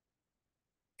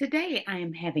Today, I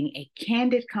am having a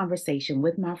candid conversation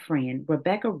with my friend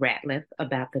Rebecca Ratliff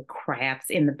about the crabs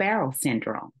in the barrel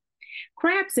syndrome.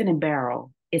 Crabs in a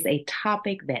barrel is a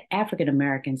topic that African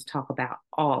Americans talk about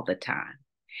all the time.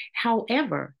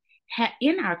 However,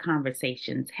 in our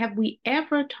conversations, have we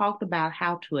ever talked about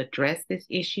how to address this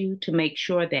issue to make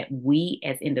sure that we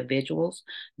as individuals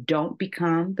don't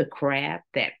become the crab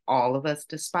that all of us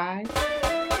despise?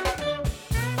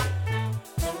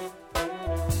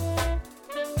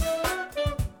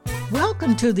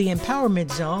 Welcome to the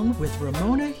Empowerment Zone with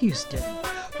Ramona Houston,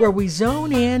 where we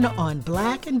zone in on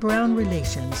Black and Brown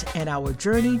relations and our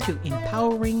journey to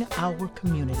empowering our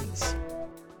communities.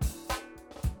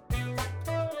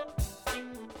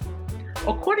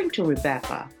 According to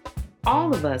Rebecca,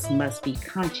 all of us must be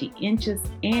conscientious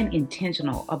and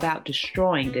intentional about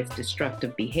destroying this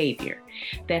destructive behavior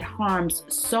that harms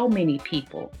so many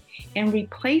people and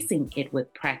replacing it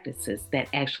with practices that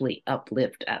actually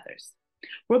uplift others.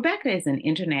 Rebecca is an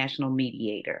international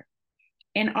mediator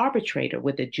and arbitrator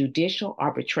with the Judicial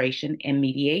Arbitration and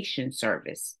Mediation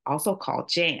Service, also called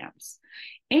JAMS.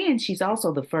 And she's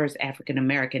also the first African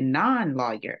American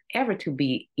non-lawyer ever to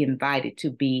be invited to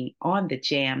be on the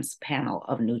JAMS panel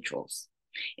of neutrals.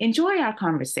 Enjoy our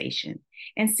conversation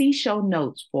and see show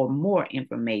notes for more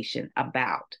information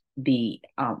about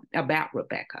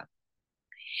Rebecca.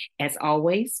 As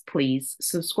always, please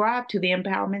subscribe to the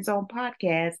Empowerment Zone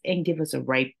podcast and give us a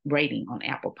rating on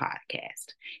Apple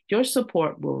Podcast. Your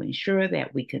support will ensure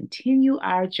that we continue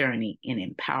our journey in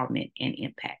empowerment and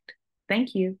impact.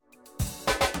 Thank you.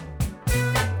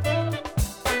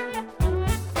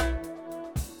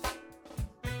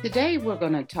 Today, we're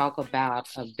going to talk about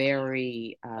a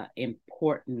very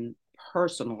important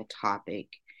personal topic.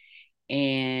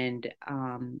 And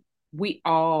we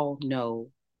all know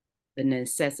the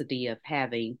necessity of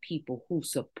having people who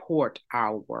support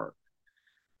our work.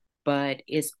 But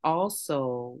it's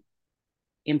also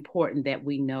important that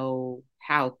we know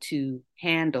how to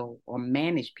handle or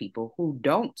manage people who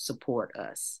don't support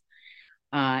us.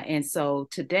 And so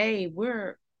today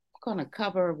we're going to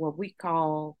cover what we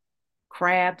call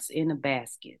crabs in a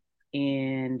basket.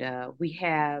 And we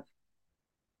have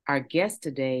our guest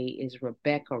today is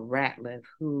Rebecca Ratliff,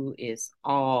 who is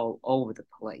all over the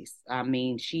place. I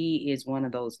mean, she is one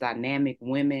of those dynamic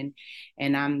women,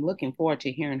 and I'm looking forward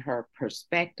to hearing her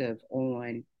perspective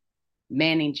on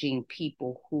managing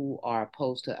people who are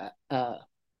opposed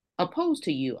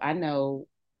to you. I know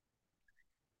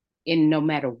in no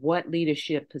matter what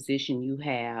leadership position you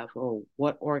have or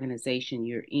what organization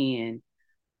you're in,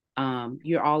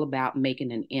 you're all about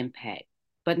making an impact,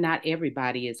 but not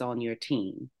everybody is on your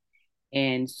team.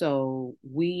 And so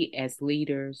we as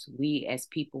leaders, we as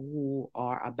people who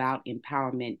are about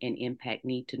empowerment and impact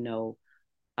need to know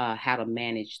how to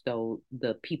manage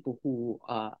the people who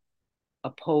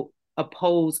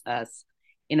oppose us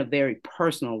in a very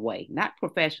personal way, not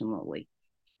professionally,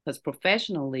 because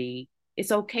professionally,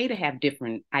 it's okay to have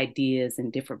different ideas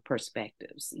and different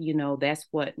perspectives. You know, that's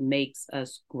what makes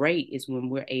us great is when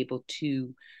we're able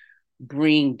to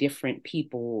bring different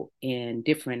people and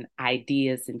different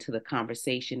ideas into the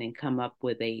conversation and come up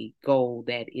with a goal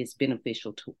that is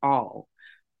beneficial to all.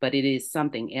 But it is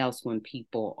something else when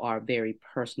people are very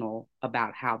personal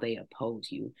about how they oppose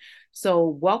you. So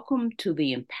welcome to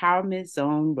the Empowerment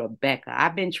Zone, Rebecca.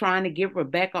 I've been trying to get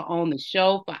Rebecca on the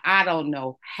show for I don't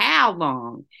know how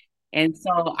long. And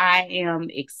so I am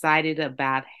excited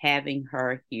about having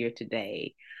her here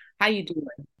today. How you doing?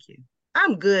 Thank you.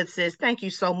 I'm good, sis. Thank you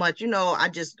so much. You know, I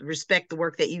just respect the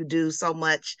work that you do so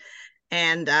much.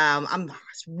 And I'm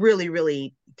really,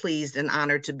 really pleased and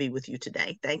honored to be with you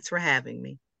today. Thanks for having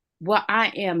me. Well, I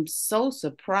am so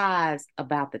surprised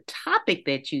about the topic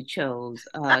that you chose,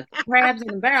 crabs in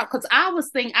the barrel, because I was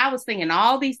thinking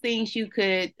all these things you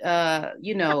could, talk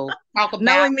about.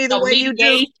 Knowing me the way you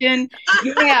do.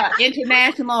 Yeah,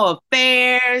 international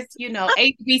affairs,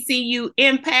 HBCU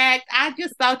impact. I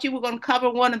just thought you were going to cover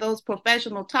one of those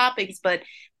professional topics, but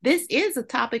this is a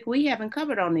topic we haven't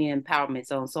covered on the Empowerment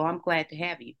Zone, so I'm glad to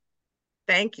have you.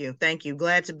 Thank you. Thank you.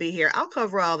 Glad to be here. I'll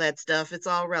cover all that stuff. It's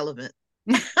all relevant.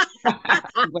 Well,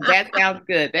 that sounds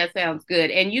good. That sounds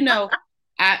good. And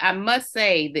I must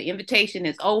say the invitation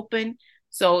is open.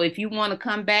 So if you want to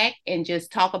come back and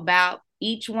just talk about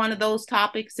each one of those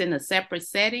topics in a separate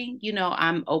setting,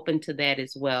 I'm open to that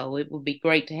as well. It would be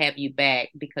great to have you back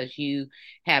because you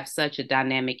have such a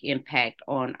dynamic impact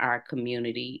on our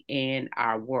community and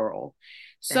our world.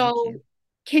 So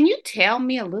can you tell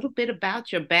me a little bit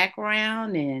about your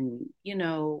background and,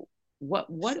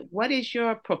 what is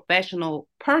your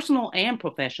personal and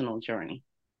professional journey?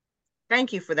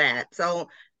 Thank you for that. So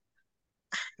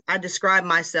I describe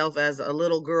myself as a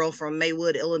little girl from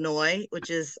Maywood, Illinois, which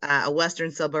is a western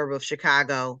suburb of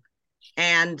Chicago.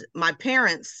 And my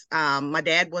parents, my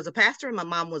dad was a pastor and my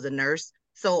mom was a nurse.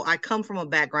 So I come from a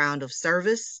background of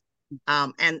service,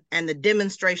 and the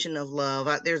demonstration of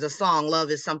love. There's a song,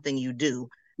 "Love is Something You Do,"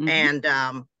 Mm-hmm.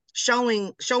 and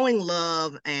showing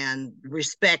love and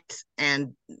respect,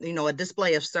 and a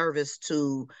display of service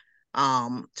to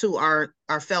our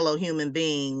fellow human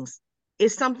beings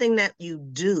is something that you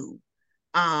do.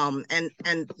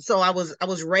 And so I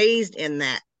was raised in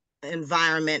that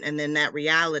environment and in that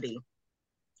reality,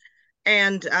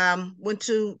 and went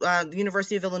to the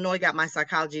University of Illinois, got my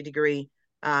psychology degree,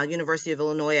 University of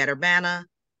Illinois at Urbana,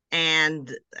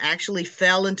 and actually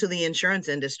fell into the insurance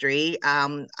industry.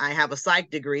 I have a psych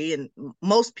degree, and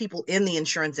most people in the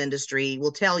insurance industry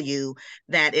will tell you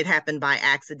that it happened by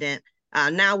accident.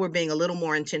 Now we're being a little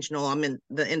more intentional. I'm in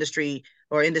the industry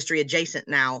or industry adjacent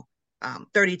now,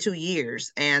 32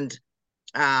 years, and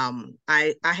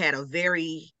I had a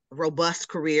very robust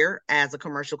career as a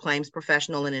commercial claims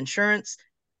professional in insurance.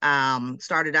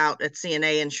 Started out at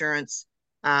CNA Insurance,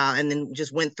 and then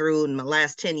just went through. And my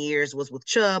last 10 years was with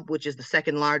Chubb, which is the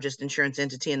second largest insurance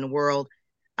entity in the world.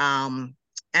 And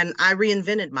I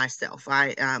reinvented myself.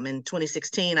 In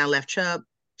 2016 I left Chubb.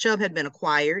 Chubb had been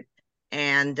acquired,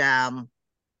 and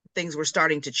things were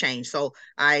starting to change. So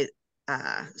I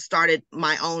started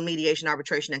my own mediation,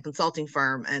 arbitration, and consulting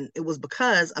firm. And it was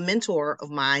because a mentor of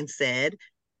mine said,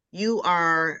 "You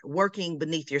are working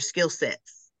beneath your skill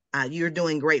sets. You're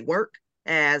doing great work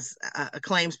as a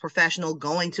claims professional,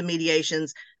 going to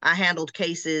mediations." I handled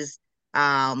cases in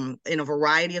a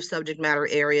variety of subject matter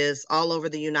areas all over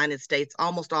the United States,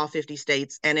 almost all 50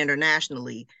 states, and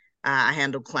internationally. I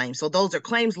handled claims. So those are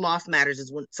claims loss matters,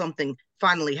 is when something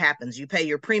finally happens. You pay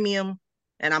your premium,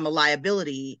 and I'm a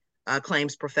liability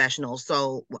claims professional.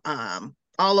 So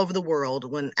all over the world,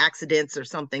 when accidents or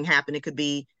something happen, it could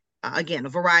be, again, a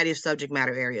variety of subject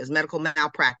matter areas: medical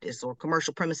malpractice or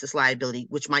commercial premises liability,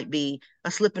 which might be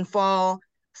a slip and fall,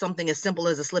 something as simple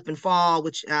as a slip and fall,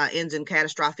 which ends in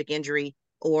catastrophic injury,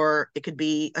 or it could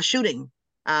be a shooting.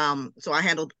 So I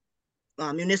handled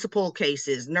municipal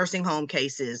cases, nursing home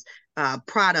cases,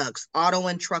 products, auto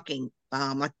and trucking.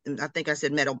 I think I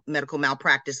said medical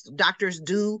malpractice. Doctors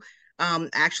do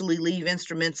actually leave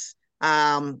instruments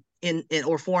in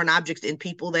or foreign objects in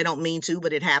people. They don't mean to,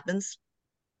 but it happens.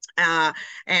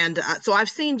 So I've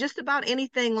seen just about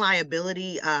anything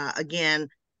liability, again,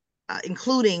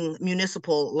 including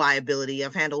municipal liability.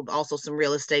 I've handled also some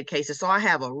real estate cases. So I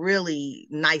have a really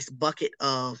nice bucket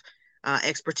of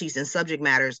expertise in subject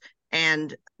matters.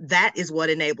 And that is what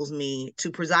enables me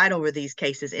to preside over these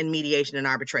cases in mediation and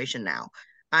arbitration now.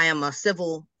 I am a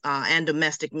civil and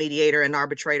domestic mediator and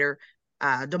arbitrator.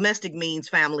 Domestic means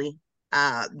family,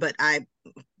 but I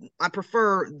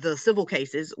prefer the civil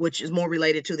cases, which is more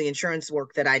related to the insurance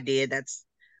work that I did. That's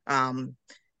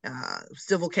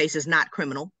civil cases, not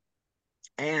criminal.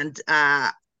 And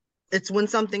it's when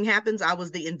something happens, I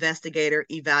was the investigator,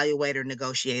 evaluator,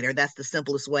 negotiator. That's the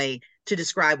simplest way to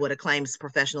describe what a claims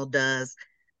professional does.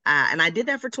 And I did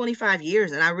that for 25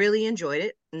 years, and I really enjoyed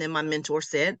it. And then my mentor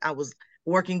said I was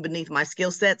working beneath my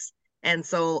skill sets. And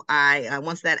so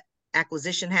once that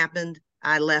acquisition happened,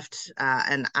 I left,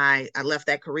 and I left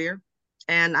that career,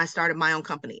 and I started my own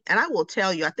company. And I will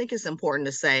tell you, I think it's important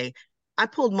to say, I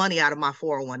pulled money out of my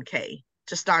 401k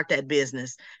to start that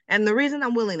business. And the reason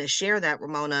I'm willing to share that,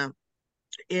 Ramona,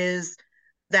 is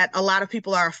that a lot of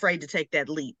people are afraid to take that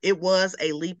leap. It was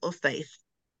a leap of faith.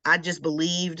 I just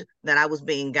believed that I was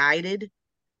being guided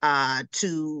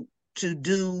to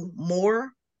do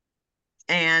more.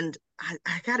 And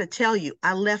I got to tell you,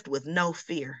 I left with no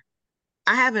fear.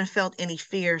 I haven't felt any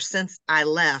fear since I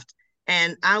left.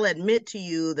 And I'll admit to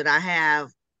you that I have,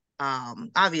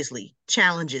 obviously,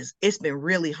 challenges. It's been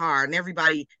really hard. And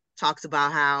everybody talks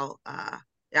about how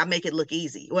I make it look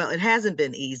easy. Well, it hasn't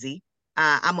been easy.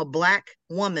 I'm a Black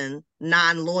woman,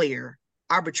 non-lawyer,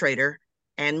 arbitrator,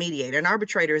 and mediator. An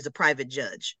arbitrator is a private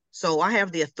judge. So I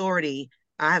have the authority.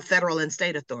 I have federal and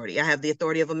state authority. I have the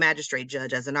authority of a magistrate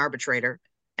judge as an arbitrator.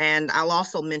 And I'll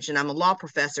also mention I'm a law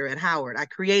professor at Howard. I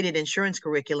created insurance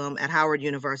curriculum at Howard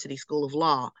University School of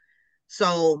Law.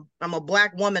 So I'm a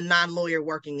Black woman, non-lawyer,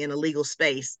 working in a legal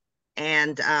space.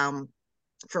 And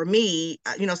for me,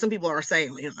 some people are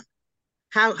saying,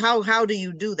 how do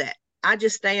you do that? I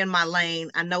just stay in my lane.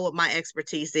 I know what my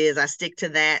expertise is. I stick to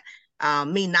that.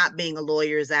 Me not being a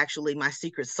lawyer is actually my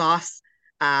secret sauce.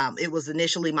 It was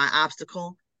initially my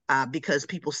obstacle because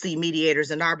people see mediators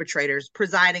and arbitrators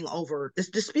presiding over this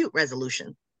dispute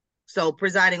resolution. So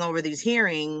presiding over these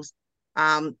hearings,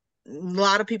 a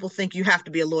lot of people think you have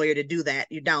to be a lawyer to do that.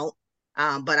 You don't.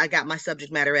 But I got my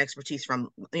subject matter expertise from,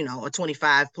 a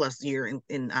 25 plus year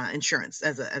in insurance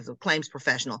as a claims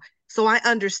professional. So I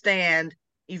understand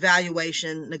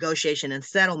evaluation, negotiation, and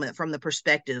settlement from the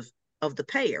perspective of the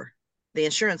payer, the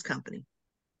insurance company.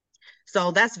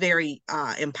 So that's very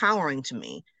empowering to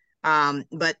me.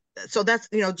 But so that's,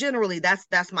 generally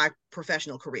that's my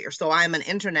professional career. So I'm an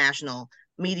international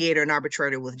mediator and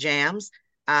arbitrator with JAMS,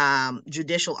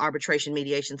 Judicial Arbitration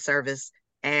Mediation Service,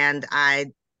 and I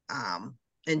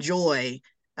enjoy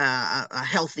a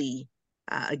healthy,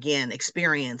 again,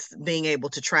 experience being able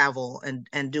to travel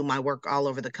and do my work all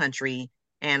over the country.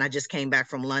 And I just came back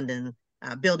from London,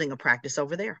 building a practice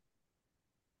over there.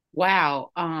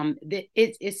 Wow.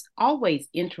 It's always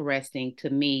interesting to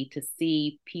me to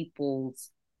see people's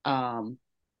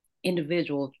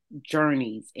individual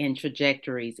journeys and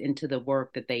trajectories into the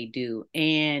work that they do.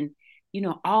 And,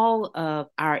 all of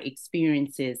our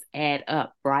experiences add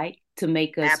up, right? To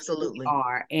make us Absolutely who we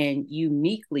are and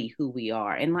uniquely who we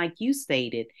are. And like you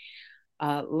stated,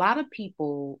 a lot of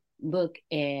people look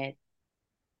at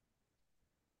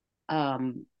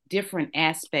different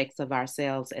aspects of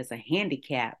ourselves as a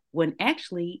handicap, when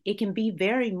actually it can be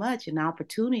very much an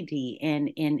opportunity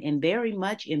and very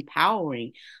much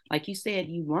empowering. Like you said,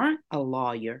 you weren't a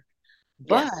lawyer,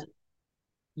 but yes.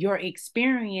 your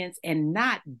experience and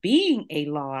not being a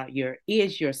lawyer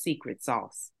is your secret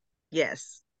sauce.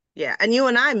 Yes. Yeah. And you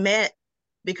and I met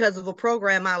because of a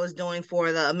program I was doing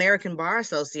for the American Bar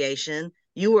Association.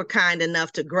 You were kind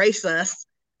enough to grace us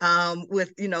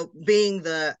with,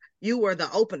 you were the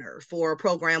opener for a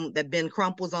program that Ben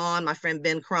Crump was on, my friend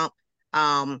Ben Crump.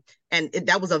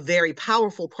 That was a very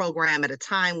powerful program at a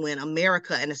time when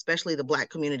America, and especially the Black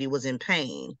community, was in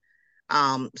pain.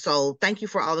 So thank you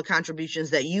for all the contributions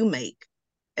that you make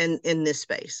in this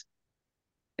space.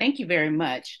 Thank you very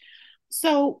much.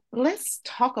 So let's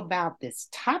talk about this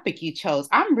topic you chose.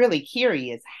 I'm really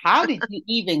curious. How did you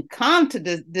even come to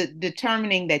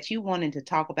determining that you wanted to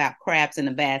talk about crabs in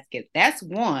a basket? That's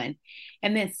one.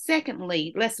 And then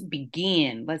secondly, let's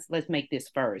begin. Let's make this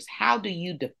first. How do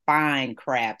you define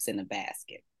crabs in a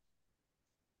basket?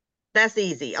 That's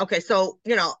easy. Okay, so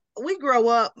we grow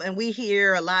up and we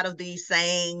hear a lot of these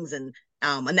sayings and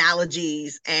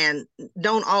analogies, and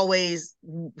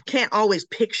can't always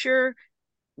picture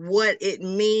what it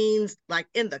means. Like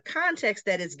in the context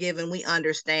that it's given, we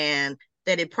understand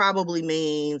that it probably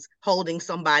means holding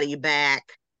somebody back,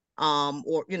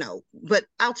 but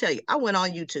I'll tell you, I went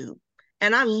on YouTube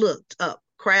and I looked up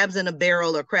crabs in a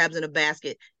barrel or crabs in a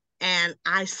basket, and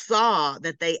I saw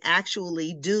that they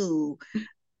actually do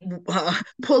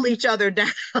pull each other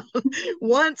down.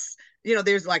 Once,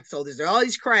 there's all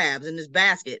these crabs in this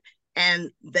basket, and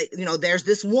there's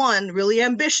this one really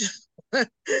ambitious that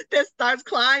starts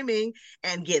climbing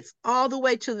and gets all the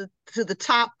way to the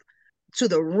top, to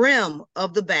the rim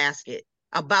of the basket,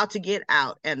 about to get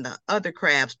out, and the other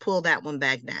crabs pull that one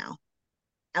back down.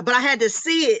 But I had to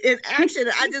see it in action.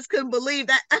 I just couldn't believe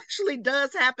that actually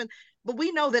does happen. But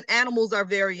we know that animals are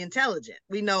very intelligent.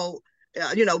 We know,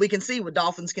 we can see what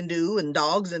dolphins can do and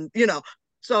dogs, and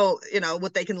so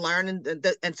what they can learn,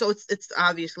 and so it's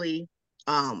obviously,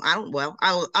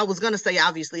 I was going to say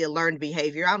obviously a learned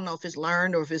behavior. I don't know if it's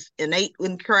learned or if it's innate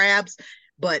in crabs,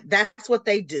 but that's what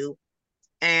they do.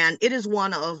 And it is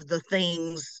one of the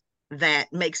things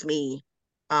that makes me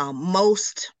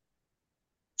most,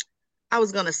 I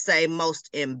was going to say most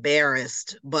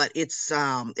embarrassed, but it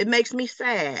makes me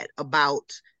sad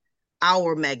about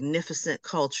our magnificent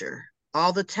culture,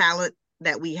 all the talent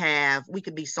that we have. We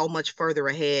could be so much further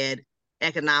ahead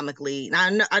economically. Now,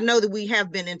 I know that we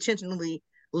have been intentionally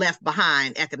left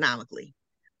behind economically,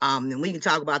 and we can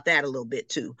talk about that a little bit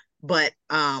too. But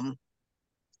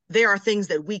there are things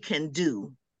that we can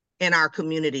do in our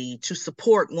community to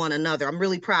support one another. I'm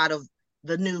really proud of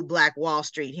the new Black Wall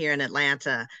Street here in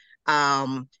Atlanta.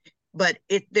 But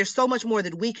there's so much more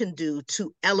that we can do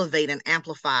to elevate and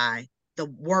amplify the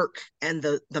work and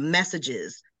the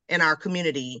messages in our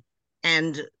community.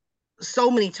 And so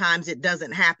many times it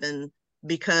doesn't happen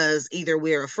because either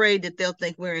we're afraid that they'll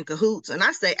think we're in cahoots. And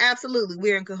I say, absolutely,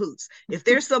 we're in cahoots. If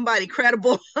there's somebody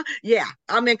credible, yeah,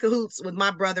 I'm in cahoots with my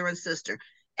brother and sister.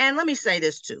 And let me say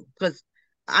this too, because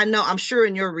I'm sure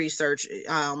in your research,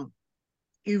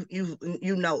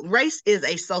 race is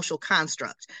a social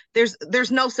construct.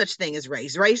 There's no such thing as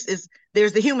race.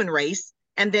 There's the human race,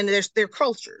 and then there's their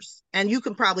cultures, and you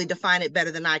can probably define it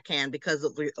better than I can because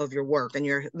of your work and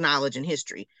your knowledge and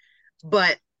history.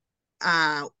 But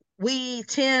we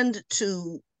tend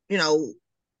to,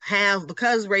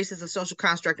 because race is a social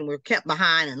construct and we're kept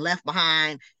behind and left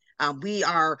behind,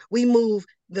 We move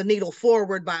the needle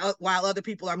forward while other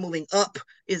people are moving up,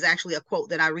 is actually a quote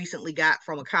that I recently got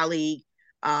from a colleague.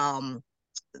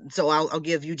 So I'll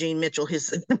give Eugene Mitchell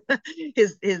his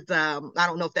his I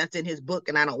don't know if that's in his book,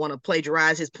 and I don't want to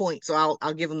plagiarize his point, so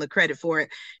I'll give him the credit for it.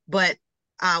 But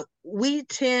we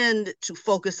tend to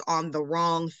focus on the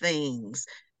wrong things.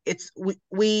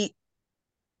 We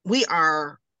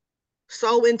are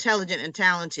so intelligent and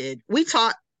talented. We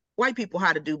taught white people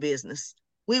how to do business.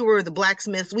 We were the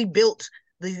blacksmiths. We built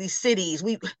these cities.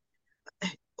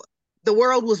 The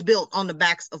world was built on the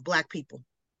backs of Black people,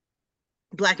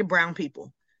 Black and brown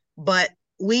people. But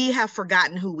we have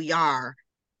forgotten who we are.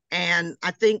 And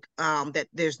I think that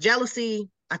there's jealousy.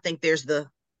 I think there's the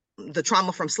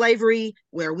trauma from slavery,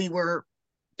 where we were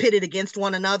pitted against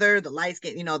one another, the light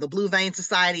skin, the Blue Vein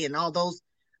Society, and all those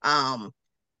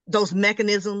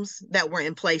mechanisms that were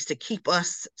in place to keep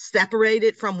us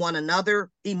separated from one another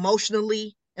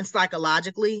emotionally and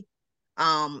psychologically.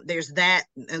 There's that.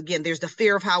 Again, there's the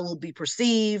fear of how we'll be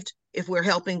perceived if we're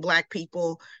helping Black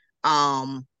people.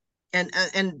 And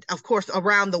of course,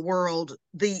 around the world,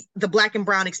 the Black and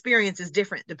brown experience is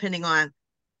different depending on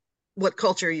what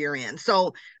culture you're in.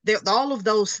 So all of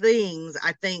those things,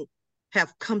 I think,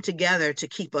 have come together to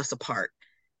keep us apart.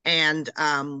 And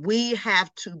we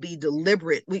have to be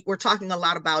deliberate. We're talking a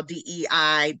lot about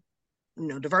DEI,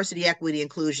 diversity, equity,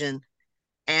 inclusion,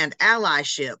 and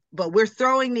allyship, but we're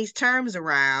throwing these terms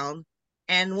around.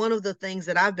 And one of the things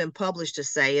that I've been published to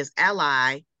say is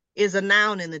ally is a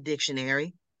noun in the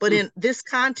dictionary, but in this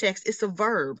context, it's a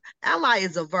verb. Ally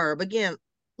is a verb. Again,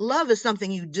 love is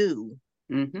something you do.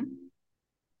 Mm-hmm.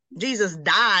 Jesus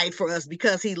died for us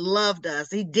because he loved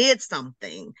us. He did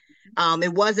something.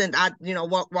 It wasn't,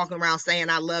 walking around saying,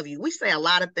 I love you. We say a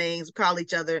lot of things, we call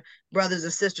each other brothers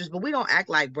and sisters, but we don't act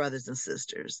like brothers and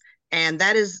sisters. And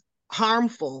that is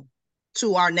harmful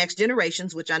to our next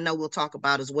generations, which I know we'll talk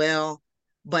about as well.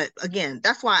 But again,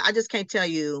 that's why I just can't tell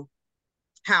you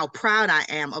how proud I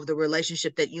am of the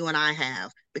relationship that you and I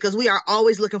have, because we are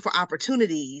always looking for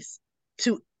opportunities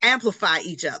to amplify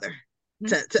each other,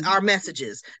 to our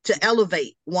messages, to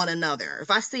elevate one another.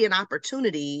 If I see an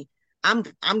opportunity, I'm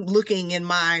looking in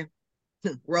my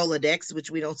Rolodex, which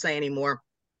we don't say anymore.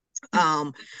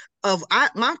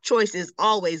 My choice is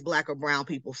always Black or brown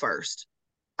people first.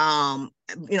 We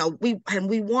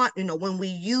want, when we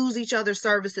use each other's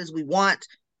services, we want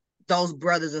those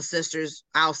brothers and sisters,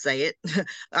 I'll say it,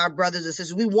 our brothers and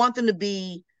sisters, we want them to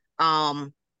be,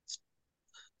 I'll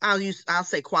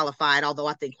say qualified, although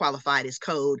I think qualified is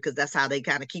code, because that's how they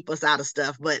kind of keep us out of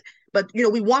stuff. But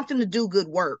we want them to do good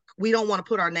work. We don't want to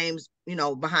put our names,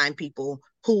 behind people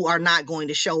who are not going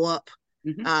to show up.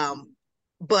 Mm-hmm.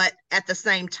 But at the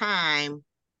same time,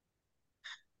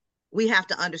 we have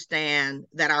to understand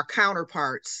that our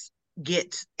counterparts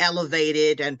get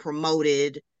elevated and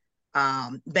promoted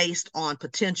based on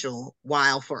potential,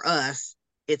 while for us,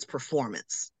 it's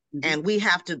performance. Mm-hmm. And we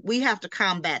have to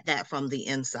combat that from the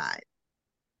inside.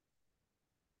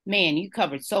 Man, you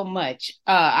covered so much.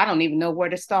 I don't even know where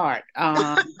to start.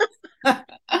 I'm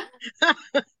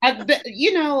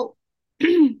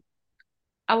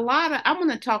going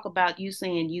to talk about you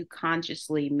saying you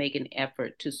consciously make an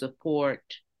effort to support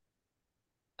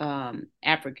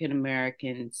African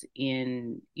Americans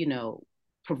in,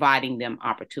 providing them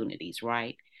opportunities,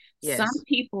 right? Yes. Some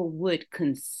people would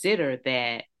consider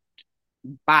that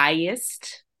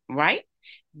biased, right?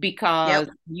 Because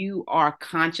you are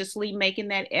consciously making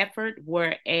that effort,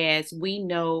 whereas we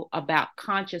know about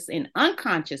conscious and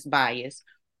unconscious bias,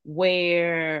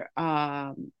 where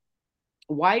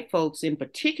white folks in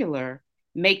particular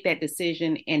make that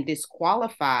decision and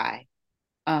disqualify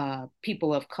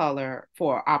people of color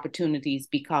for opportunities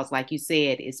because, like you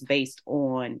said, it's based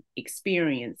on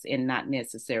experience and not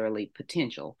necessarily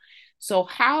potential. So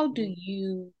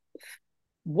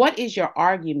what is your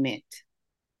argument?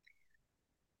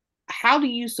 How do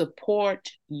you support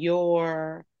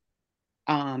your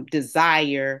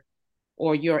desire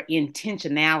or your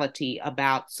intentionality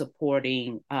about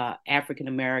supporting African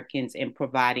Americans and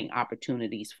providing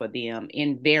opportunities for them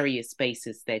in various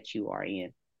spaces that you are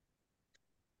in?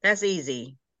 That's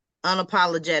easy,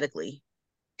 unapologetically.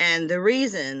 And the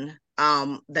reason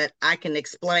that I can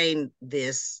explain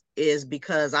this is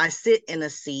because I sit in a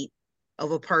seat of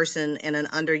a person in an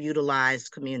underutilized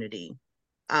community,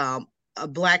 a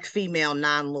Black female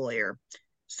non-lawyer.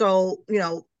 So,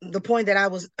 the point that I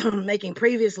was making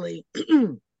previously,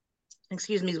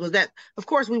 excuse me, was that, of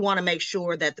course, we want to make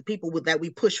sure that the people that we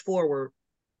push forward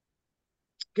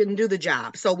can do the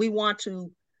job. So we want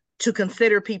to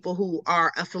consider people who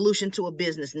are a solution to a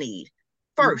business need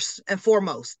first and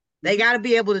foremost. They got to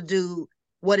be able to do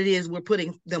what it is we're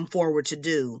putting them forward to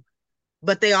do,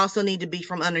 but they also need to be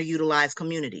from underutilized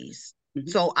communities. Mm-hmm.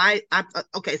 So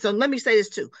okay, so let me say this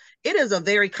too. It is a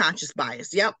very conscious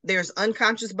bias. Yep, there's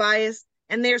unconscious bias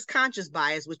and there's conscious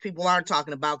bias, which people aren't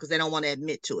talking about because they don't want to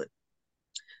admit to it.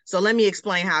 So let me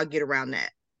explain how I get around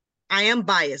that. I am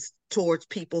biased towards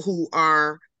people who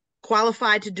are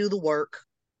qualified to do the work,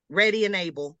 ready and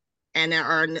able, and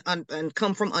and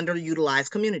come from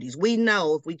underutilized communities. We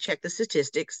know, if we check the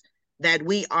statistics, that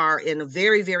we are in a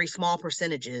very, very small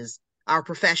percentages. Our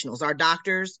professionals, our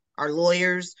doctors, our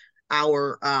lawyers,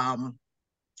 our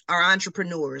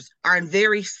entrepreneurs are in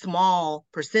very small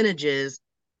percentages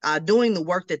doing the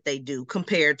work that they do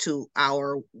compared to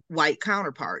our white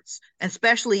counterparts,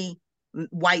 especially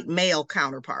white male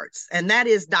counterparts. And that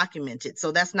is documented.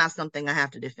 So that's not something I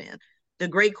have to defend. The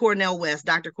great Cornel West,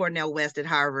 Dr. Cornel West at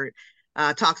Harvard,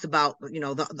 talks about,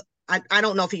 I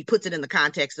don't know if he puts it in the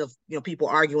context of, people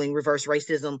arguing reverse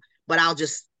racism, but I'll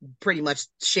just pretty much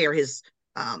share his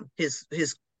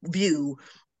view.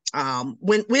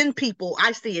 When people,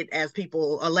 I see it as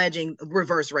people alleging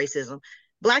reverse racism,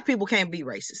 Black people can't be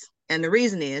racist. And the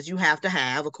reason is you have to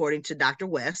have, according to Dr.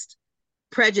 West,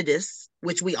 prejudice,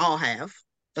 which we all have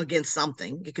against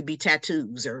something. It could be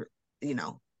tattoos or,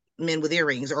 men with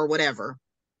earrings or whatever.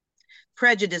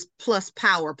 Prejudice plus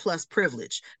power plus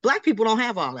privilege. Black people don't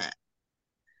have all that.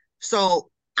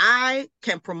 So I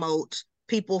can promote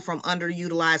people from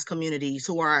underutilized communities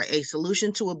who are a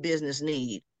solution to a business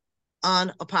need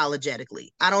unapologetically.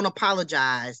 I don't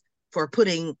apologize for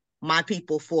putting my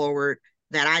people forward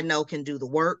that I know can do the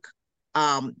work.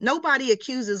 Nobody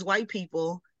accuses white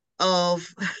people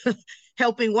of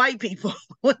helping white people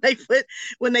when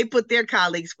they put their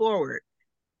colleagues forward.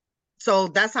 So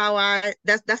that's how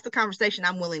that's the conversation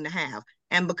I'm willing to have.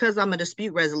 And because I'm a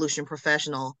dispute resolution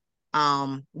professional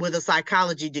with a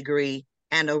psychology degree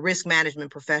and a risk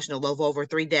management professional of over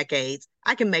 3 decades,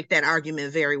 I can make that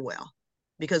argument very well.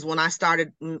 Because when I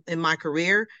started in my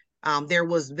career, there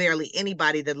was barely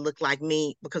anybody that looked like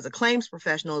me, because a claims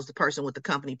professional is the person with the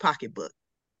company pocketbook.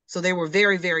 So there were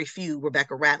very, very few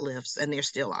Rebecca Ratliffs, and there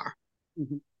still are.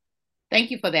 Mm-hmm. Thank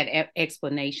you for that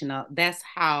explanation. That's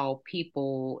how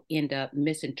people end up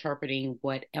misinterpreting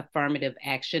what affirmative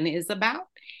action is about.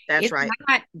 That's right. It's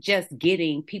not just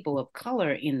getting people of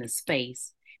color in the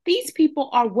space. These people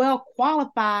are well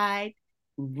qualified,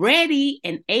 ready,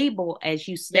 and able, as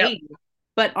you stated, yep,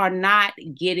 but are not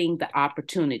getting the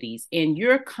opportunities. And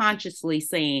you're consciously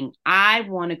saying, I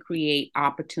want to create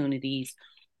opportunities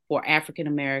for African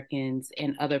Americans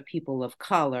and other people of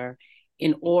color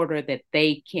in order that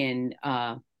they can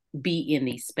be in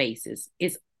these spaces.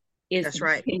 That's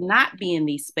right. You cannot be in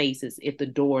these spaces if the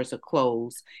doors are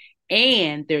closed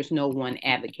and there's no one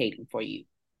advocating for you.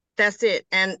 That's it.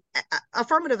 And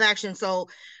affirmative action. So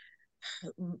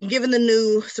given the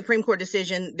new Supreme Court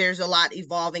decision, there's a lot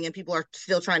evolving and people are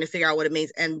still trying to figure out what it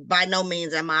means. And by no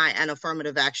means am I an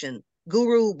affirmative action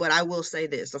guru, but I will say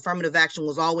this: affirmative action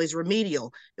was always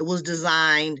remedial. It was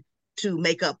designed to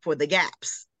make up for the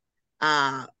gaps.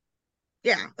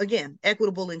 Again,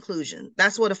 equitable inclusion.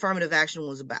 That's what affirmative action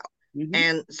was about. Mm-hmm.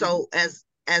 And so as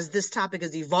this topic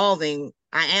is evolving,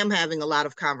 I am having a lot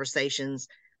of conversations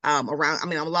around,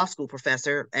 I'm a law school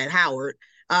professor at Howard.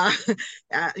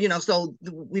 So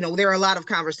there are a lot of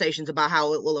conversations about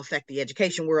how it will affect the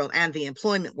education world and the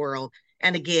employment world.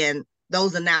 And again,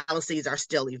 those analyses are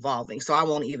still evolving. So I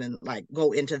won't even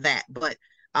go into that, but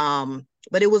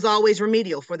it was always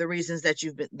remedial for the reasons that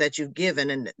you've given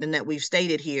and that we've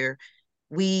stated here.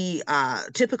 We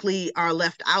typically are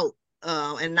left out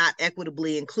and not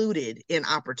equitably included in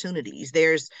opportunities.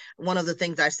 There's one of the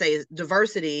things I say is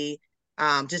diversity,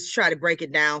 just to try to break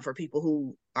it down for people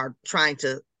who are trying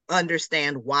to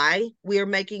understand why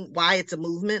it's a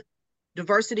movement.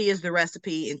 Diversity is the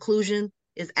recipe. Inclusion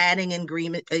is adding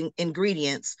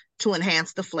ingredients to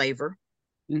enhance the flavor.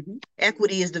 Mm-hmm.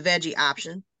 Equity is the veggie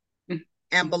option. Mm-hmm.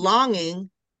 And belonging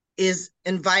is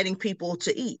inviting people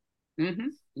to eat. Mm-hmm.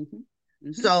 Mm-hmm.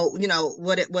 Mm-hmm. So,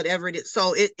 whatever it is.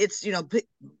 So it's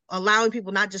allowing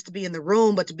people not just to be in the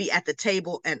room, but to be at the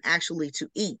table and actually to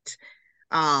eat.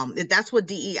 That's what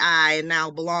DEI and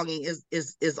now belonging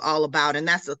is all about. And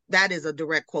that is a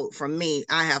direct quote from me.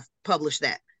 I have published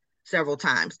that several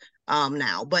times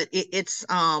now, but it's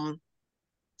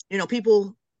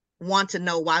people want to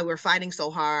know why we're fighting so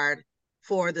hard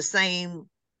for the same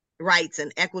rights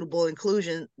and equitable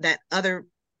inclusion that other,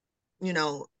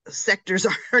 sectors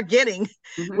are getting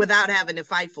mm-hmm. without having to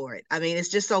fight for it. It's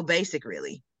just so basic,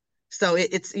 really. So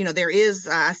it's, there is,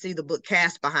 I see the book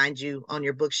Caste behind you on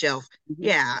your bookshelf. Mm-hmm.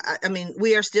 Yeah.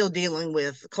 We are still dealing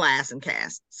with class and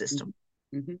caste system.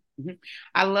 hmm hmm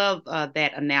I love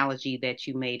that analogy that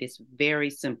you made. It's very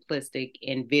simplistic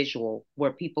and visual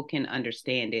where people can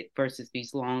understand it versus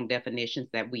these long definitions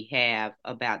that we have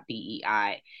about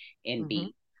DEI and Mm-hmm.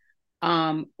 B.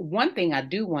 One thing I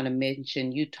do want to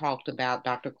mention, you talked about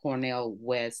Dr. Cornel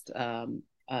West's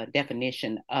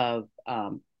definition of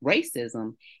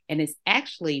racism, and it's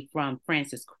actually from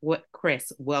Francis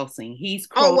Cress Welsing. He's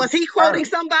Oh, quoting was he her. quoting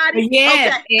somebody?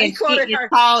 Yes, Okay, he and quoted it's her.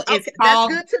 called Okay,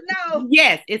 that's good to know.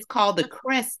 yes, it's called the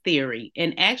Cress theory,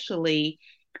 and actually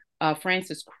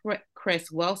Francis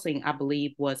Cress Welsing, I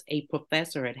believe, was a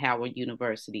professor at Howard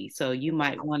University. So you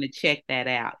might want to check that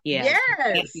out. Yes,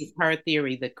 that is Yes, her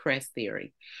theory, the Cress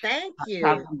theory. thank you.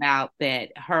 Talking about that,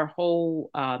 her whole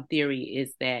theory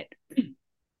is that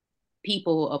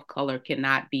people of color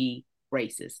cannot be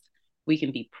racist. We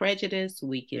can be prejudiced,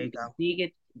 we There can you go.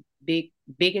 be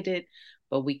bigoted,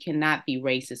 but we cannot be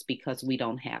racist because we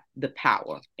don't have the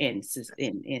power and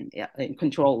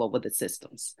control over the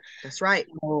systems. That's right.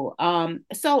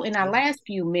 So in our last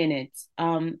few minutes,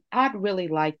 I'd really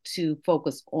like to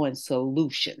focus on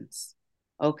solutions.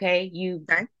 Okay,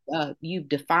 Okay. you've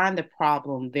defined the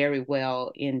problem very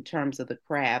well in terms of the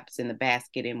crabs in the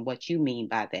basket and what you mean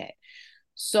by that.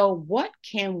 So, what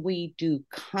can we do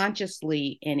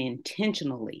consciously and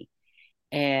intentionally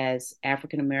as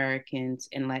African Americans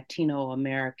and Latino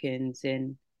Americans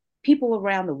and people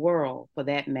around the world, for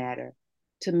that matter,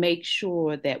 to make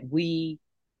sure that we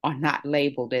are not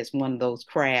labeled as one of those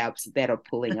crabs that are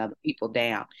pulling other people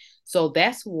down? So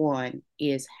that's one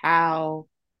is how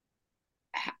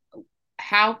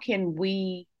can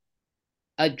we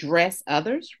address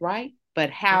others, right? But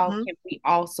how Mm-hmm. can we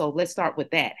also, let's start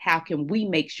with that. How can we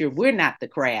make sure we're not the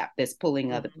crab that's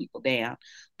pulling other Mm-hmm. people down?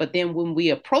 But then when we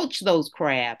approach those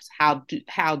crabs, how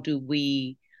do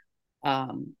we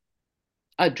um,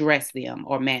 address them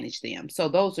or manage them? So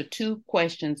those are two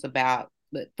questions about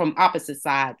from opposite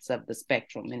sides of the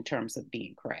spectrum in terms of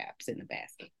being crabs in the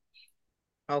basket.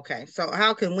 Okay. So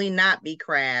how can we not be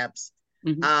crabs?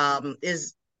 Mm-hmm.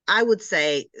 Is I would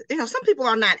say, some people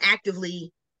are not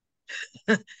actively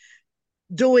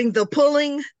doing the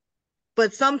pulling,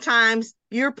 but sometimes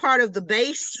you're part of the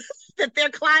base that they're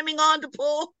climbing on to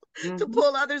Mm-hmm.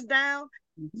 pull others down.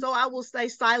 Mm-hmm. So I will say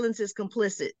silence is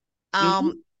complicit. Mm-hmm.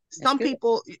 That's Some good.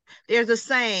 people, there's a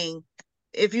saying,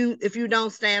 if you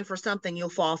don't stand for something, you'll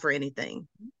fall for anything.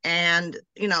 And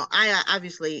I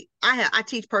obviously I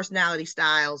teach personality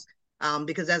styles,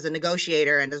 because as a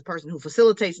negotiator and as a person who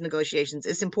facilitates negotiations,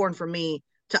 it's important for me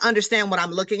to understand what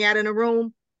I'm looking at in a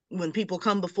room. When people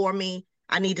come before me,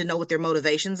 I need to know what their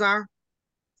motivations are.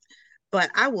 But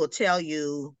I will tell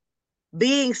you,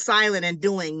 being silent and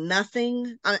doing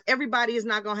nothing, everybody is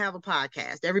not going to have a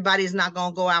podcast. Everybody is not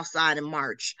going to go outside and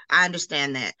march. I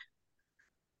understand that.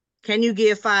 Can you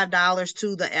give $5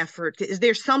 to the effort? Is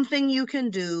there something you can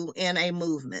do in a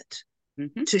movement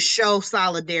Mm-hmm. to show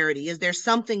solidarity? Is there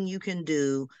something you can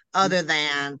do other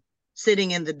than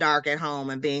sitting in the dark at home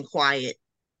and being quiet,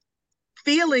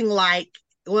 feeling like,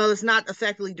 well, it's not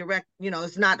effectively direct,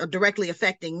 it's not directly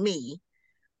affecting me,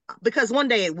 because one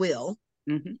day it will.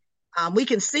 Mm-hmm. We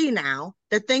can see now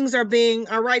that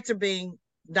our rights are being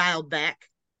dialed back.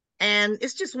 And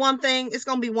it's just one thing, it's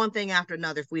going to be one thing after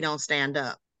another if we don't stand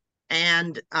up.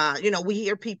 And, we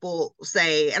hear people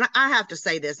say, and I have to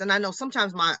say this, and I know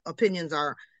sometimes my opinions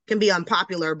can be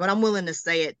unpopular, but I'm willing to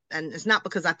say it. And it's not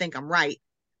because I think I'm right.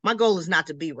 My goal is not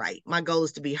to be right. My goal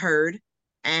is to be heard.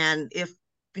 And if,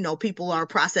 people are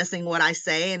processing what I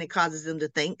say and it causes them to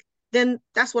think, then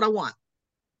that's what I want.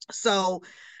 So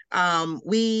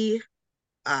we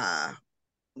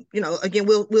again,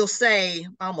 we'll say,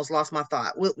 I almost lost my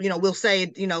thought. We'll say,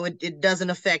 it doesn't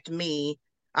affect me.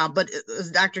 But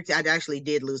I actually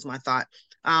did lose my thought.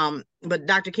 But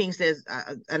Dr. King says,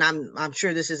 and I'm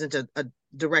sure this isn't a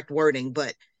direct wording,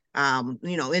 but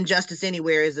injustice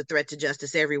anywhere is a threat to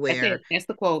justice That's everywhere. it. That's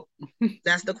the quote.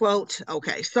 That's the quote.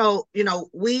 Okay. So,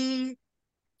 we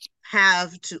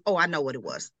have to, oh, I know what it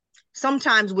was.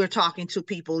 Sometimes we're talking to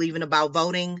people even about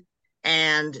voting,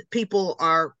 and people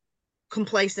are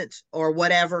complacent or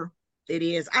whatever it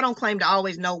is. I don't claim to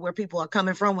always know where people are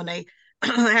coming from when they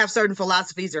have certain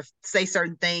philosophies or say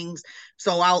certain things.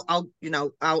 So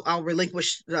I'll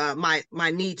relinquish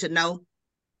my need to know.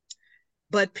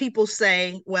 But people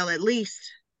say, well, at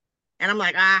least, and I'm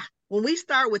like, when we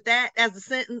start with that as a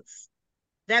sentence,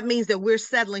 that means that we're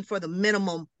settling for the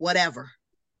minimum whatever.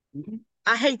 Mm-hmm.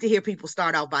 I hate to hear people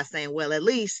start out by saying, well, at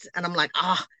least, and I'm like,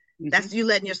 that's you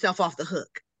letting yourself off the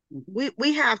hook. Mm-hmm.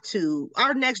 We have to,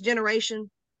 our next generation,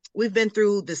 we've been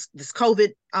through this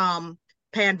COVID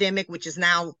pandemic, which is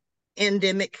now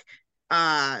endemic.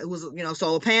 It was,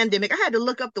 so a pandemic. I had to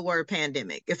look up the word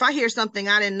pandemic. If I hear something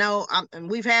I didn't know,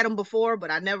 and we've had them before, but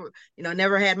I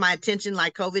never had my attention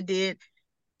like COVID did.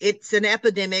 It's an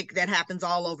epidemic that happens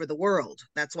all over the world.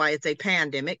 That's why it's a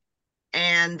pandemic.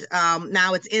 And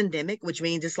now it's endemic, which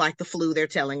means it's like the flu, they're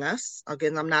telling us.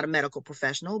 Again, I'm not a medical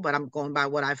professional, but I'm going by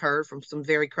what I've heard from some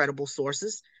very credible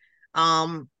sources.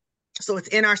 So it's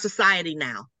in our society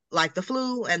now, like the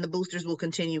flu, and the boosters will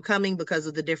continue coming because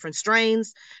of the different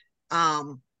strains.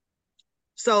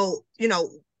 So,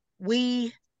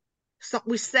 we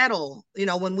settle,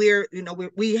 when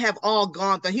we have all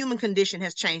gone, the human condition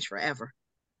has changed forever.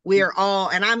 We are all,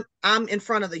 and I'm in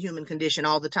front of the human condition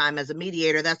all the time as a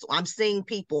mediator. That's, I'm seeing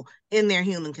people in their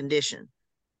human condition.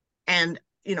 And,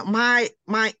 my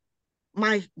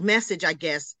message, I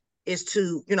guess, is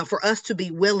to, for us to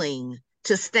be willing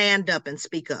to stand up and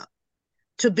speak up,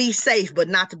 to be safe, but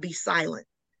not to be silent.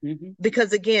 Mm-hmm.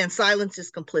 Because again, silence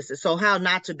is complicit. So how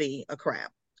not to be a crab?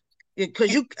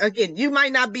 Because you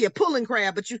might not be a pulling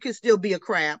crab, but you can still be a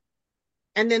crab.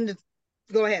 And then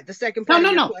go ahead. The second part.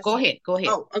 No. Go ahead.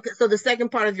 Oh, okay. So the second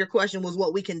part of your question was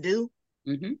what we can do.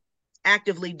 Mm-hmm.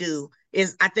 Actively do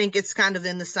is, I think it's kind of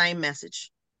in the same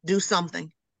message. Do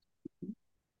something.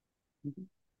 Mm-hmm.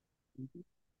 Mm-hmm.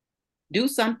 Do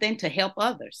something to help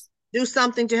others. Do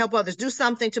something to help others. Do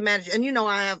something to manage. And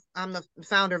I'm the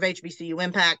founder of HBCU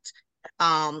Impact.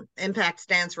 Impact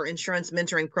stands for Insurance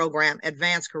Mentoring Program,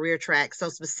 Advanced Career Track. So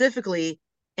specifically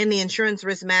in the insurance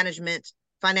risk management,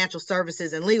 financial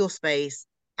services, and legal space,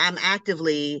 I'm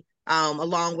actively,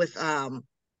 along with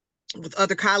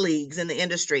other colleagues in the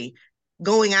industry,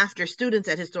 going after students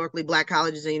at historically Black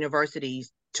colleges and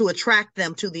universities to attract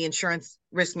them to the insurance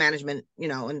risk management,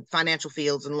 and financial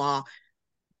fields and law.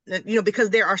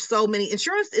 Because there are so many.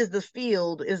 Insurance is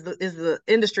the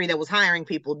industry that was hiring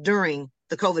people during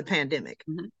the COVID pandemic.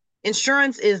 Mm-hmm.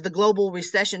 Insurance is the global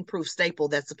recession-proof staple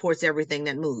that supports everything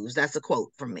that moves. That's a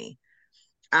quote from me.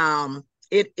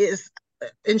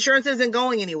 Insurance isn't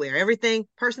going anywhere. Everything,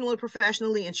 personally,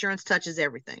 professionally, insurance touches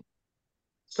everything.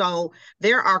 So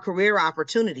there are career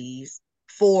opportunities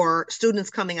for students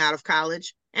coming out of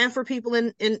college and for people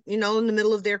in the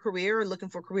middle of their career or looking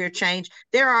for career change.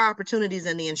 There are opportunities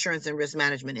in the insurance and risk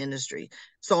management industry.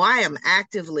 So I am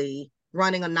actively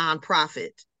running a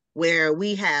nonprofit where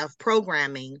we have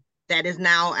programming that is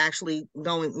now actually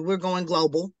we're going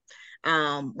global.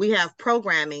 We have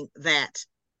programming that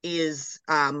is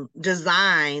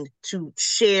designed to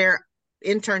share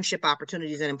internship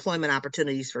opportunities and employment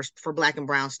opportunities for Black and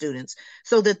Brown students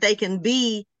so that they can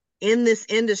be in this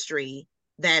industry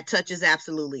that touches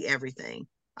absolutely everything.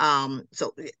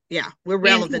 So yeah, we're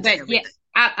relevant to everything.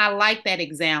 Yeah, I like that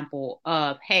example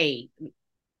of, hey,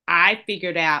 I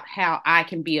figured out how I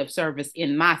can be of service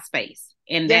in my space.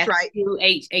 And that's right. Through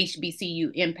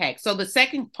HBCU Impact. So the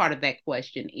second part of that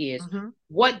question is, mm-hmm.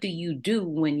 What do you do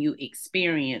when you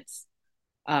experience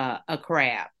a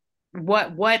crab?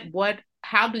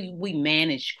 How do we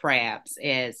manage crabs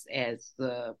as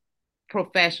the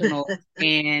professionals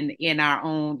and in our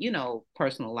own,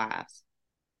 personal lives?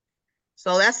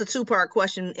 So that's a two-part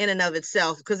question in and of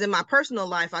itself, because in my personal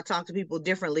life, I talk to people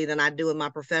differently than I do in my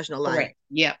professional life. Correct.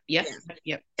 Yep.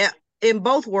 In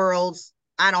both worlds,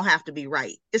 I don't have to be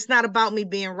right. It's not about me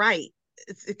being right.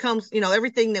 It comes,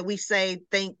 everything that we say,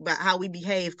 think about how we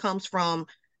behave comes from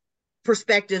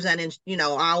perspectives and,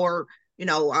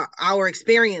 our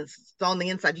experience on the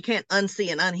inside. You can't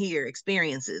unsee and unhear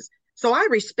experiences. So I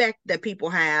respect that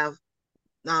people have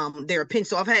their opinion.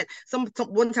 So I've had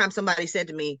one time somebody said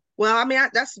to me, well, I mean,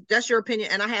 that's your opinion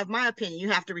and I have my opinion. You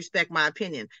have to respect my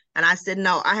opinion. And I said,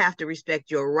 no, I have to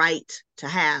respect your right to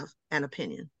have an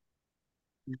opinion.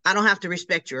 I don't have to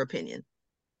respect your opinion.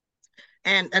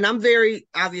 And I'm very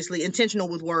obviously intentional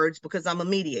with words because I'm a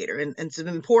mediator, and it's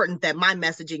important that my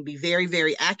messaging be very,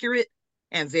 very accurate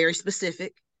and very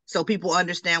specific so people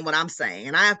understand what I'm saying.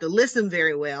 And I have to listen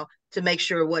very well to make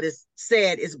sure what is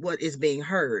said is what is being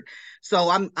heard. So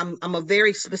I'm a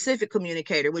very specific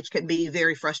communicator, which can be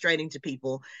very frustrating to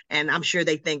people. And I'm sure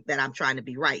they think that I'm trying to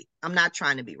be right. I'm not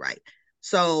trying to be right.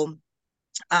 So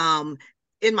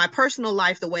in my personal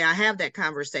life, the way I have that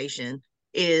conversation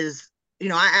is,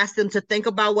 I ask them to think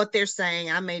about what they're saying.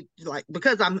 I may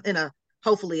because I'm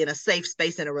hopefully in a safe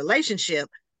space in a relationship,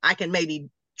 I can maybe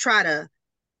try to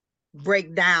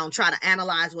break down, try to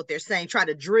analyze what they're saying, try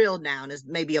to drill down is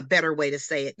maybe a better way to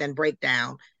say it than break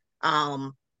down.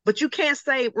 But you can't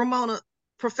say, Ramona,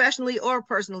 professionally or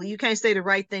personally, you can't say the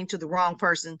right thing to the wrong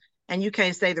person, and you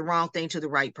can't say the wrong thing to the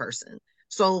right person.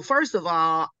 So first of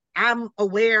all, I'm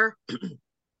aware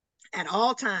at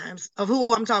all times of who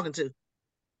I'm talking to,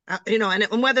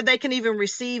 and whether they can even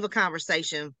receive a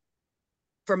conversation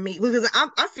for me, because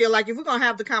I feel like if we're gonna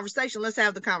have the conversation, let's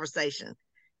have the conversation.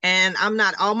 And I'm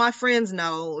not, all my friends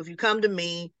know if you come to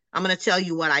me, I'm gonna tell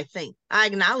you what I think. I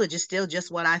acknowledge it's still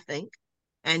just what I think.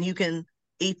 And you can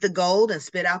eat the gold and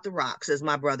spit out the rocks, as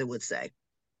my brother would say.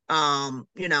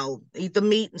 Eat the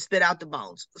meat and spit out the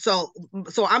bones. So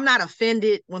I'm not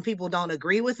offended when people don't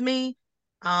agree with me,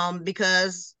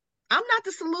 because I'm not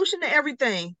the solution to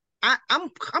everything. I'm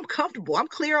comfortable. I'm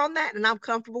clear on that, and I'm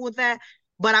comfortable with that.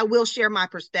 But I will share my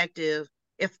perspective,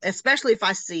 if especially if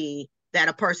I see that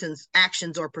a person's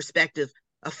actions or perspective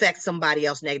affects somebody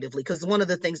else negatively. Because one of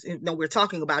the things we're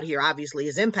talking about here, obviously,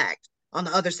 is impact. On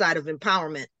the other side of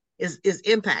empowerment is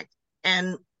impact,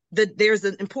 and there's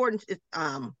an important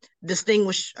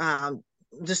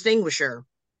distinguisher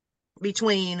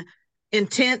between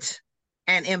intent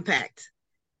and impact.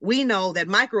 We know that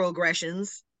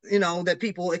microaggressions, that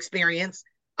people experience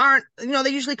aren't, they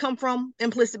usually come from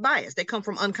implicit bias. They come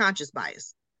from unconscious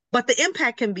bias. But the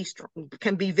impact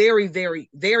can be very, very,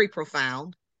 very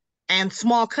profound, and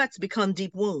small cuts become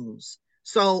deep wounds.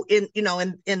 So in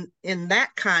that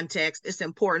context, it's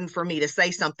important for me to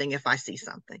say something if I see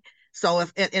something. So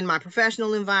if in my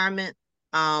professional environment,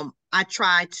 I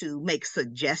try to make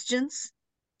suggestions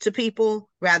to people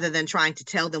rather than trying to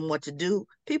tell them what to do.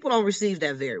 People don't receive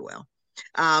that very well.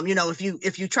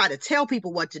 If you try to tell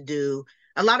people what to do,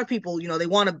 a lot of people, they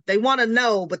want to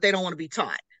know, but they don't want to be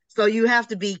taught. So you have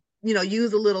to be,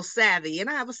 use a little savvy. And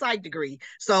I have a psych degree,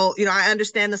 so I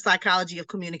understand the psychology of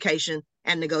communication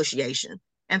and negotiation.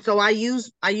 And so I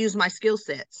use my skill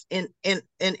sets in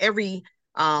every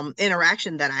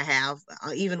interaction that I have,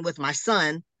 even with my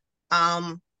son,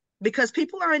 because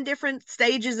people are in different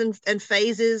stages and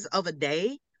phases of a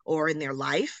day, or in their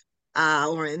life,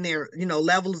 or in their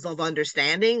levels of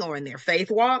understanding, or in their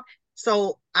faith walk.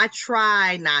 So I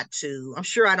try not to, I'm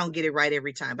sure I don't get it right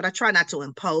every time, but I try not to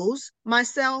impose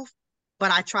myself,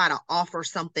 but I try to offer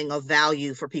something of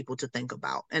value for people to think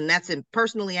about. And that's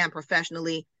personally and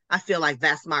professionally. I feel like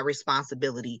that's my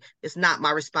responsibility. It's not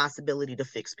my responsibility to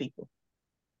fix people.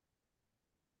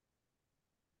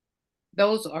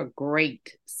 Those are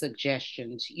great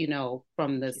suggestions,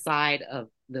 from the side of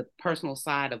the personal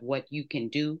side of what you can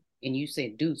do. And you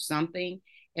said do something.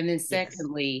 And then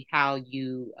secondly, how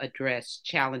you address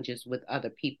challenges with other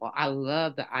people. I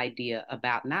love the idea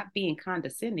about not being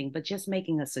condescending, but just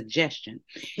making a suggestion.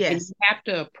 Yes. And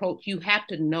you have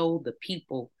to know the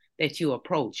people that you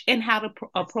approach and how to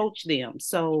approach them.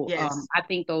 So yes. I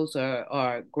think those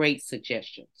are great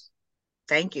suggestions.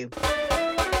 Thank you.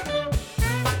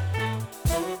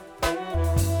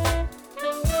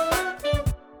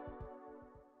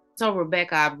 So,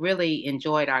 Rebecca, I really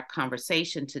enjoyed our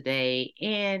conversation today.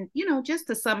 And, just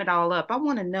to sum it all up, I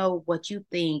want to know what you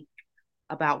think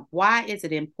about why is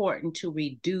it important to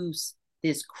reduce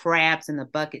this crabs in the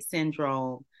bucket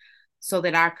syndrome so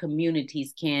that our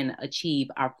communities can achieve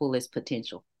our fullest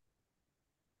potential?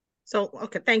 So,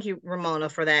 okay, thank you, Ramona,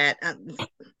 for that.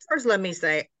 First, let me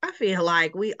say, I feel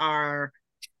like I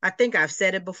think I've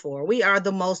said it before, we are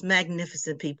the most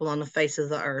magnificent people on the face of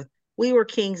the earth. We were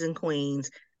kings and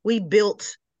queens. We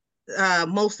built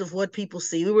most of what people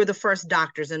see. We were the first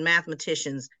doctors and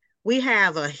mathematicians. We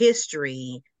have a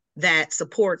history that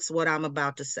supports what I'm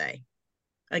about to say.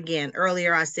 Again,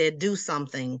 earlier I said, do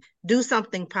something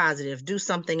positive, do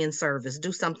something in service,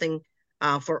 do something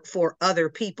for other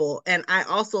people. And I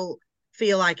also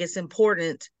feel like it's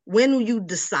important when you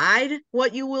decide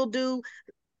what you will do,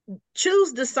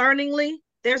 choose discerningly.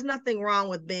 There's nothing wrong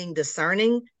with being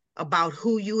discerning about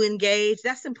who you engage.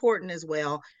 That's important as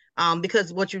well,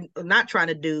 because what you're not trying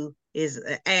to do is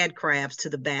add crabs to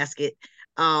the basket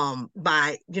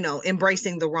by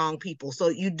embracing the wrong people. So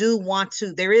you do want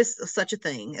to, there is such a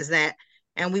thing as that,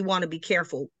 and we want to be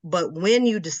careful. But when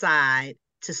you decide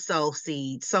to sow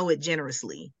seed, sow it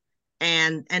generously,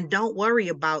 and don't worry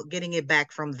about getting it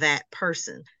back from that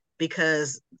person,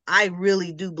 because I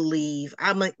really do believe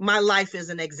my life is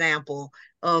an example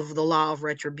of the law of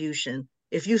retribution.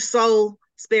 If you sow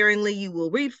sparingly, you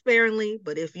will reap sparingly.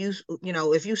 But if you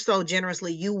sow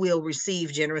generously, you will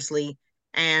receive generously.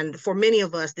 And for many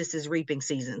of us, this is reaping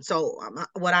season. So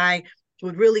what I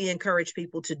would really encourage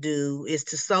people to do is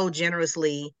to sow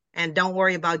generously, and don't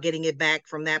worry about getting it back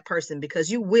from that person, because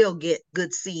you will get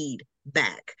good seed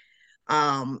back.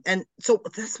 And so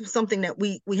that's something that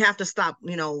we have to stop,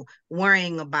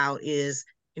 worrying about is,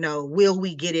 will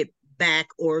we get it back,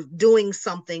 or doing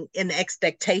something in the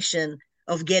expectation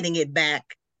of getting it back.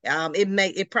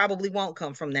 It probably won't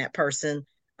come from that person.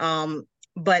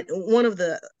 But one of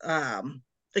the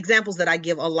examples that I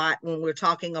give a lot when we're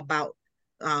talking about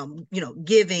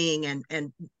giving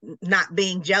and not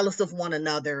being jealous of one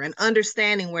another, and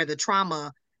understanding where the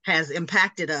trauma has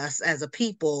impacted us as a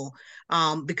people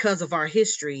because of our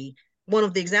history. One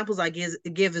of the examples I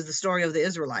give is the story of the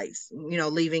Israelites,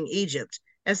 leaving Egypt.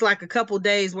 It's like a couple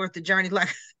days worth of journey,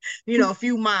 like, a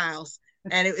few miles.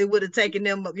 And it would have taken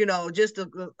them, just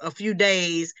a few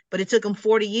days, but it took them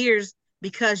 40 years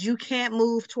because you can't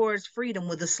move towards freedom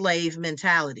with a slave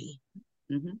mentality.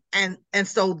 Mm-hmm. And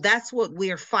so that's what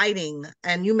we're fighting.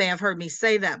 And you may have heard me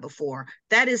say that before.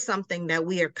 That is something that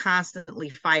we are constantly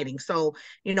fighting. So,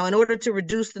 in order to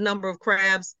reduce the number of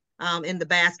crabs in the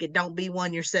basket, don't be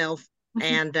one yourself.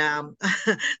 And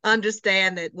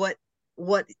understand that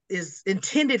what is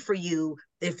intended for you,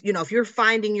 if you're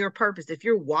finding your purpose, if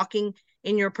you're walking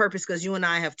in your purpose, because you and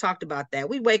I have talked about that.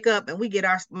 We wake up and we get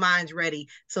our minds ready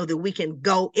so that we can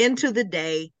go into the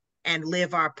day and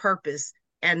live our purpose.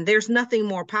 And there's nothing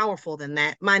more powerful than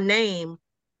that. My name,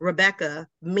 Rebecca,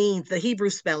 means the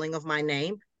Hebrew spelling of my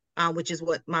name, which is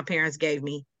what my parents gave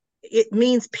me. It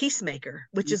means peacemaker,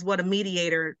 which is what a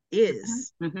mediator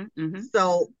is. Mm-hmm, mm-hmm.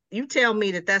 So you tell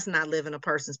me that that's not living a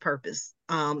person's purpose,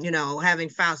 having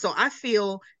found. So I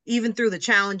feel even through the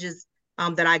challenges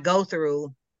that I go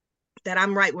through, that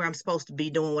I'm right where I'm supposed to be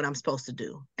doing what I'm supposed to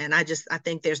do. And I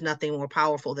think there's nothing more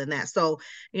powerful than that. So,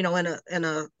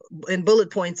 in bullet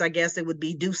points, I guess it would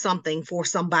be do something for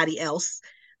somebody else,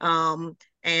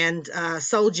 and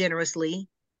sow generously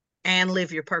and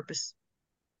live your purpose.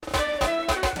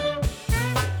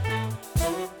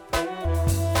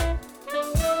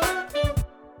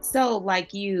 So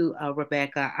like you,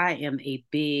 Rebecca, I am a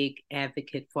big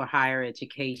advocate for higher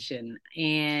education,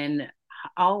 and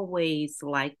always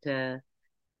like to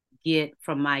get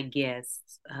from my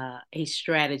guests a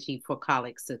strategy for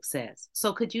college success.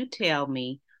 So could you tell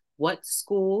me, what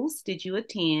schools did you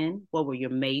attend? What were your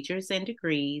majors and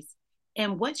degrees?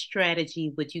 And what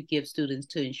strategy would you give students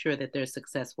to ensure that they're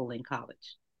successful in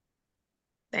college?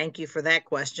 Thank you for that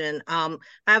question. I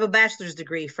have a bachelor's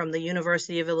degree from the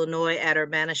University of Illinois at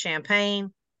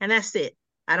Urbana-Champaign, and that's it.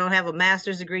 I don't have a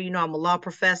master's degree. I'm a law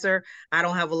professor. I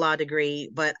don't have a law degree,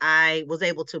 but I was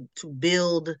able to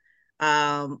build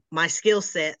my skill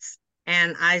sets,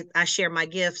 and I share my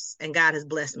gifts, and God has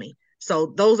blessed me. So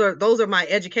those are my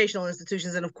educational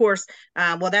institutions, and of course,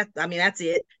 that's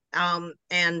it.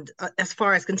 And as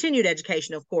far as continued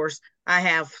education, of course, I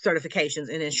have certifications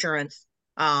in insurance.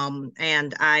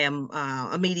 And I am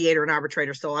a mediator and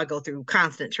arbitrator, so I go through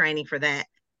constant training for that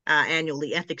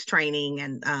annually, ethics training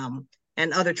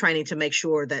and other training to make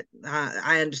sure that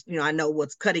I understand. I know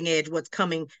what's cutting edge, what's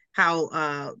coming,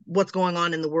 how what's going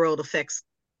on in the world affects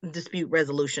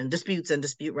disputes and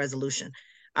dispute resolution.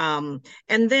 And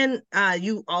then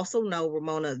you also know,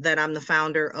 Ramona, that I'm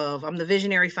the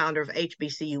visionary founder of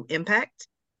HBCU Impact.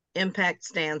 Impact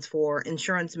stands for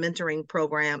Insurance Mentoring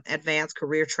Program Advanced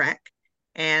Career Track.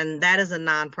 And that is a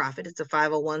nonprofit. It's a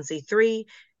 501c3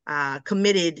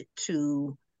 committed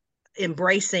to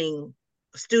embracing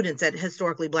students at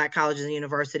historically Black colleges and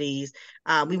universities.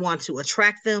 We want to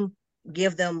attract them,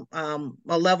 give them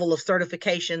a level of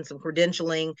certification, some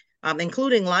credentialing,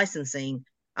 including licensing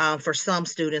for some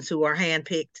students who are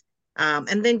handpicked,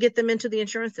 and then get them into the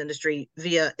insurance industry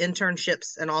via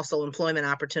internships and also employment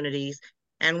opportunities.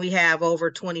 And we have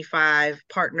over 25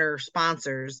 partner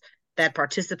sponsors that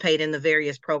participate in the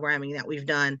various programming that we've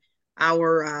done.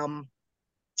 Our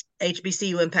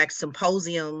HBCU Impact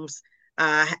Symposiums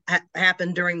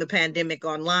happened during the pandemic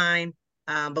online,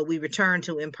 but we returned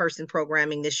to in-person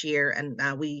programming this year,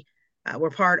 and we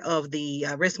were part of the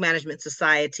Risk Management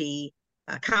Society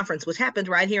conference, which happened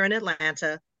right here in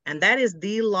Atlanta, and that is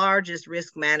the largest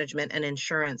risk management and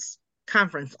insurance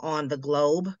conference on the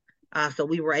globe. So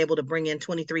we were able to bring in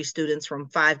 23 students from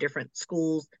 5 different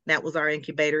schools. That was our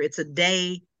incubator. It's a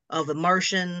day of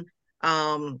immersion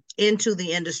into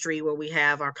the industry where we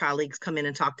have our colleagues come in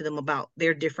and talk to them about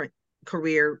their different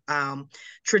career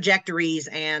trajectories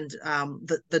and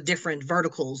the different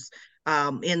verticals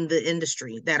in the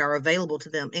industry that are available to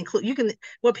them.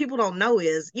 What people don't know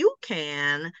is you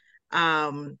can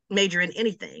major in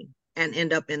anything and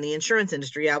end up in the insurance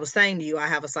industry. I was saying to you, I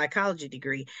have a psychology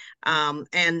degree,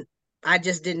 and I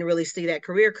just didn't really see that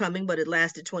career coming, but it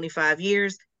lasted 25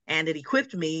 years and it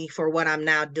equipped me for what I'm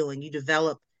now doing. You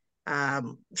develop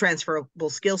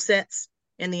transferable skill sets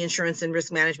in the insurance and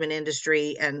risk management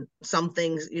industry, and some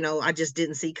things, I just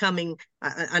didn't see coming.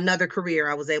 Another career,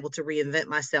 I was able to reinvent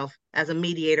myself as a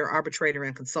mediator, arbitrator,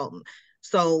 and consultant.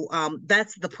 So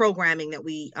that's the programming that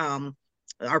we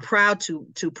are proud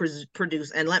to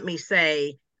produce. And let me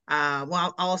say,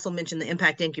 I'll also mention the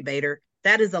Impact Incubator.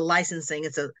 That is a licensing.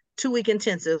 It's 2-week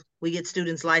intensive, we get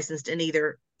students licensed in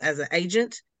either as an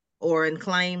agent or in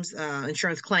claims,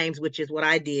 insurance claims, which is what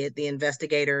I did, the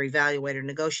investigator, evaluator,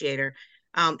 negotiator.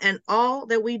 And all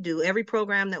that we do, every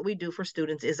program that we do for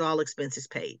students is all expenses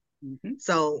paid. Mm-hmm.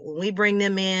 So when we bring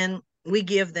them in, we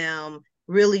give them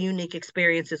really unique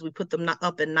experiences. We put them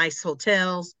up in nice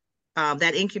hotels.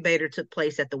 That incubator took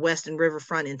place at the Westin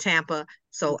Riverfront in Tampa.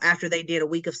 So after they did a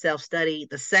week of self-study,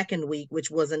 the second week,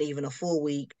 which wasn't even a full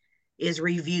week, is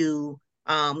review.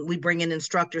 We bring in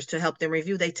instructors to help them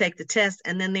review. They take the test,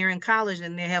 and then they're in college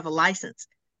and they have a license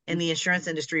in the insurance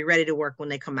industry ready to work when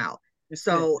they come out.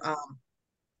 So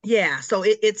so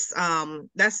it's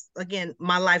that's, again,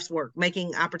 my life's work,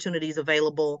 making opportunities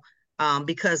available,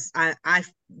 because I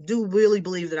do really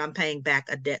believe that I'm paying back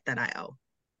a debt that I owe.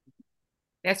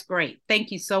 That's great. Thank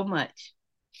you so much.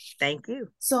 Thank you.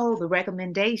 So the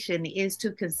recommendation is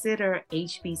to consider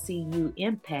HBCU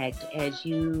Impact as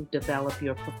you develop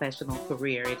your professional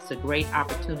career. It's a great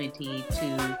opportunity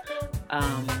to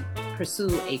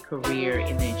pursue a career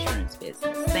in the insurance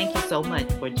business. Thank you so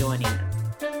much for joining us.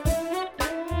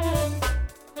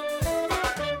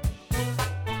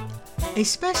 A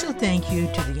special thank you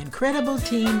to the incredible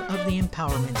team of the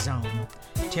Empowerment Zone.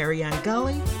 Terry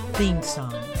Gully, theme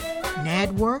song.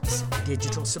 NADWorks,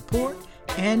 digital support,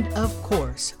 and of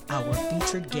course, our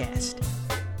featured guest.